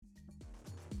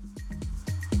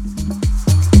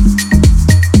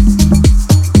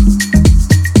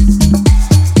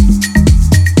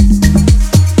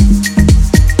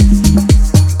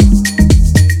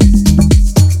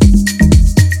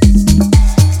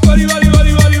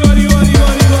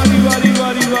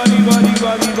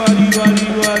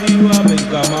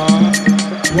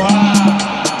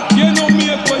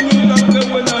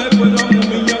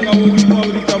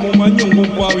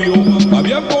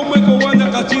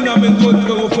Caminamento el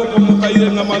fuego fue como caída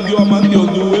en amandio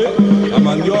due.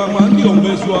 Amandio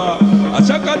beso a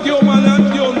sacatio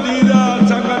manantio ondida,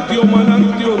 sacatio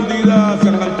manantio ondida,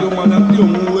 sacatio manantio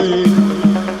mue.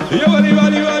 Y yo bari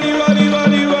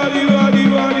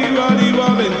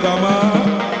ventama.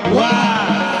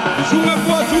 Es una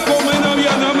cuachu come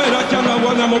naviana mera chana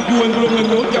guana moku en glon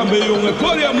en lo chambeyo en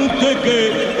escoria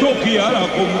muteque toquiara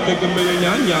como que me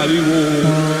ñaña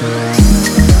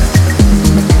digo.